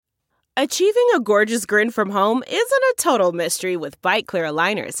Achieving a gorgeous grin from home isn't a total mystery with Byte Clear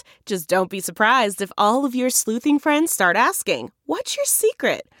aligners. Just don't be surprised if all of your sleuthing friends start asking, "What's your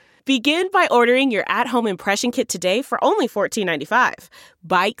secret?" Begin by ordering your at-home impression kit today for only $14.95.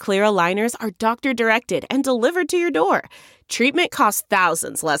 Byte Clear aligners are doctor-directed and delivered to your door. Treatment costs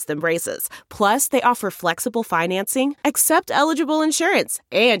thousands less than braces. Plus, they offer flexible financing, accept eligible insurance,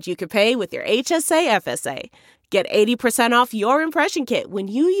 and you can pay with your HSA FSA. Get 80% off your impression kit when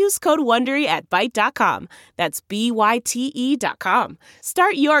you use code WONDERY at Byte.com. That's BYTE.com.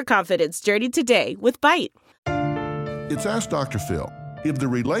 Start your confidence journey today with Byte. It's Ask Dr. Phil. If the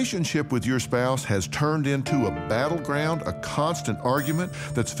relationship with your spouse has turned into a battleground, a constant argument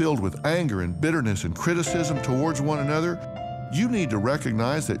that's filled with anger and bitterness and criticism towards one another, you need to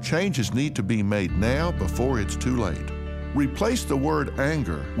recognize that changes need to be made now before it's too late. Replace the word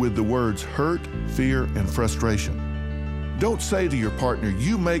anger with the words hurt, fear, and frustration. Don't say to your partner,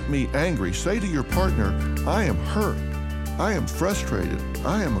 "You make me angry." Say to your partner, "I am hurt. I am frustrated.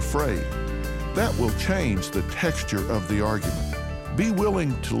 I am afraid." That will change the texture of the argument. Be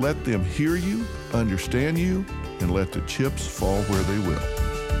willing to let them hear you, understand you, and let the chips fall where they will.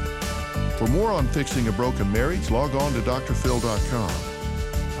 For more on fixing a broken marriage, log on to drphil.com.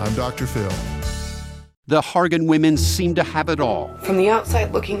 I'm Dr. Phil. The Hargan women seem to have it all. From the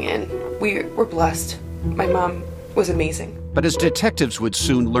outside looking in, we were blessed. My mom was amazing. But as detectives would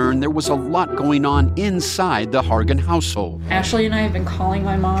soon learn, there was a lot going on inside the Hargan household. Ashley and I have been calling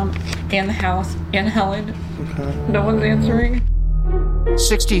my mom and the house and Helen. No one's answering.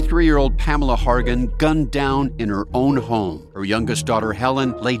 63-year-old Pamela Hargan gunned down in her own home. Her youngest daughter,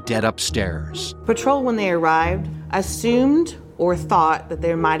 Helen, lay dead upstairs. Patrol, when they arrived, assumed or thought that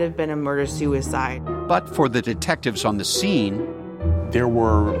there might have been a murder-suicide. But for the detectives on the scene, there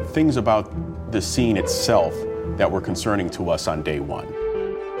were things about the scene itself that were concerning to us on day one.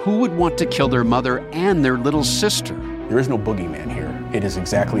 Who would want to kill their mother and their little sister? There is no boogeyman here. It is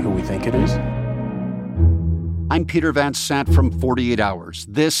exactly who we think it is. I'm Peter Van Sant from 48 Hours.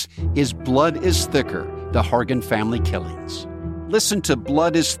 This is Blood is Thicker, the Hargan Family Killings. Listen to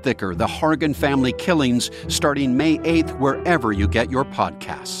Blood is Thicker, the Hargan Family Killings, starting May 8th, wherever you get your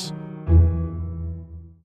podcasts.